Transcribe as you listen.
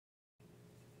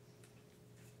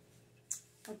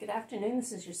Good afternoon,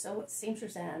 this is your Sew It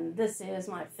Seamstress, and this is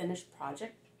my finished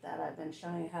project that I've been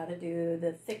showing you how to do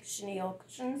the thick chenille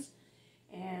cushions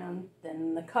and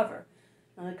then the cover.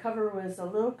 Now the cover was a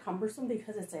little cumbersome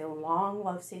because it's a long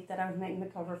love seat that I was making the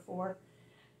cover for.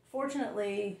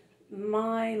 Fortunately,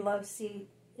 my love seat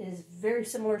is very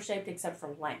similar shaped except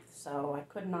for length, so I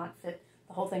could not fit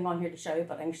the whole thing on here to show you,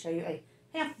 but I can show you a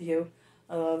half view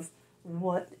of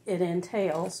what it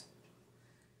entails.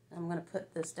 I'm going to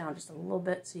put this down just a little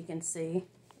bit so you can see.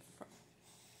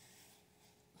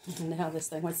 Now this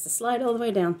thing wants to slide all the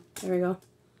way down. There we go.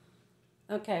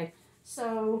 Okay,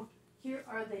 so here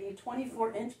are the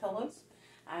 24-inch pillows.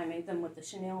 I made them with the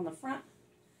chenille in the front.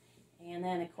 And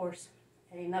then, of course,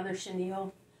 another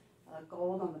chenille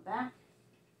gold on the back.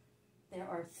 There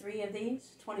are 3 of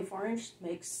these. 24-inch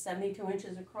makes 72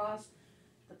 inches across.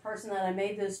 The person that I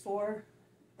made this for,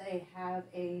 they have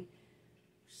a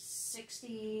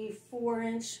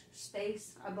 64-inch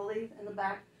space, I believe, in the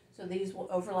back. So these will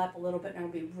overlap a little bit and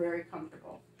will be very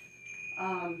comfortable.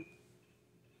 The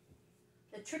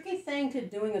tricky thing to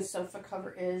doing a sofa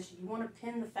cover is you want to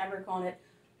pin the fabric on it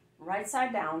right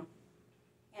side down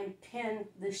and pin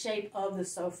the shape of the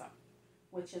sofa,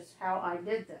 which is how I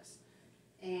did this.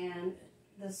 And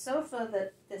the sofa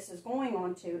that this is going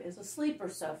onto is a sleeper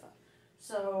sofa.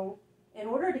 So in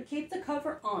order to keep the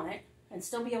cover on it and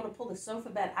still be able to pull the sofa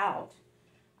bed out,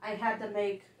 I had to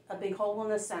make a big hole in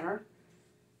the center.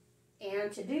 And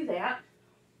to do that,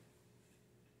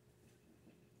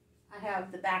 I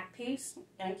have the back piece,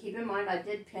 and keep in mind I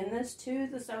did pin this to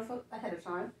the sofa ahead of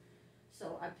time.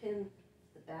 So I pinned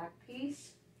the back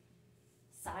piece,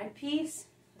 the side piece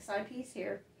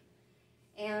here,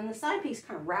 and the side piece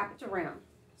kind of wrapped around.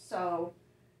 So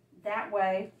that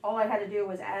way, all I had to do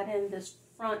was add in this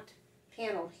front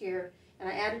panel here, and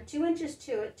I added 2 inches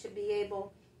to it to be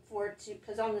able for it to,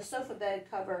 because on the sofa bed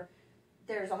cover,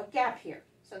 there's a gap here.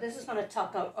 So this is going to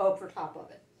tuck up over top of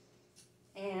it.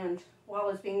 And while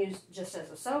it's being used just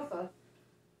as a sofa,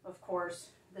 of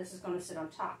course, this is going to sit on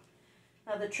top.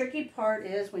 Now the tricky part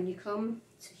is when you come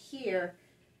to here,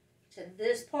 to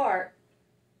this part,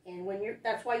 and when you're,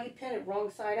 that's why you pin it wrong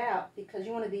side out, because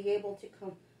you want to be able to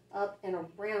come up and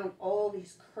around all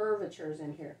these curvatures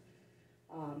in here.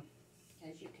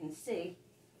 As you can see,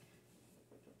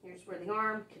 here's where the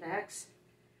arm connects,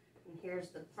 and here's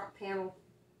the front panel,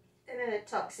 and then it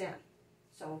tucks in.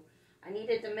 So I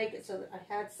needed to make it so that I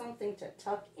had something to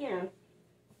tuck in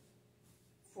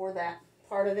for that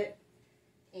part of it,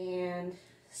 and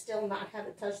still not have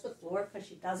it touch the floor because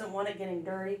she doesn't want it getting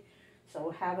dirty. So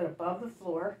we'll have it above the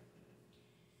floor.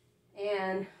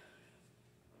 And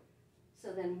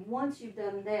so then once you've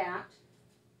done that,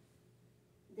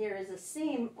 there is a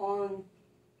seam on,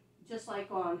 just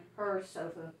like on her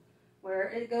sofa, where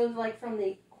it goes like from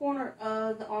the corner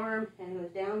of the arm and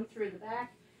goes down through the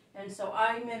back. And so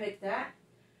I mimicked that,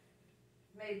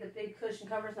 made the big cushion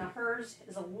covers. Now hers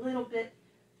is a little bit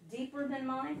deeper than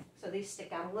mine, so these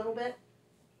stick out a little bit,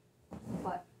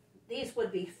 but these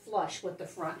would be flush with the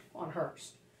front on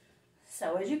hers.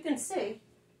 So as you can see,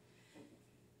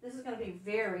 this is going to be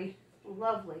very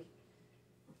lovely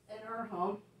in her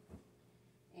home.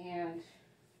 And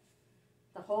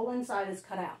the whole inside is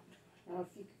cut out. Now, if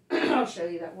you, I'll show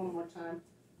you that one more time,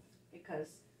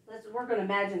 because we're going to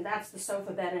imagine that's the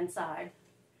sofa bed inside.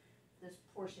 This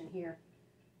portion here,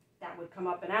 that would come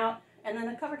up and out, and then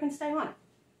the cover can stay on it.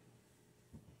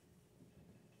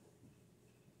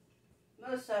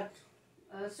 Most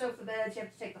sofa beds, you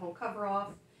have to take the whole cover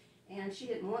off, and she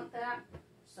didn't want that,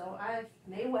 so I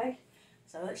made a way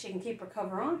so that she can keep her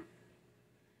cover on,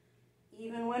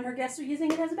 even when her guests are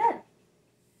using it as a bed.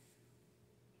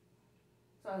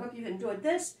 So I hope you've enjoyed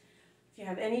this. If you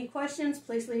have any questions,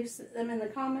 please leave them in the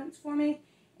comments for me.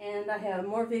 And I have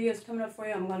more videos coming up for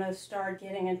you. I'm going to start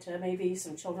getting into maybe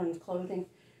some children's clothing,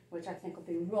 which I think will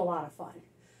be a real lot of fun.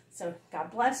 So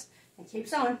God bless, and keep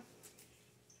sewing.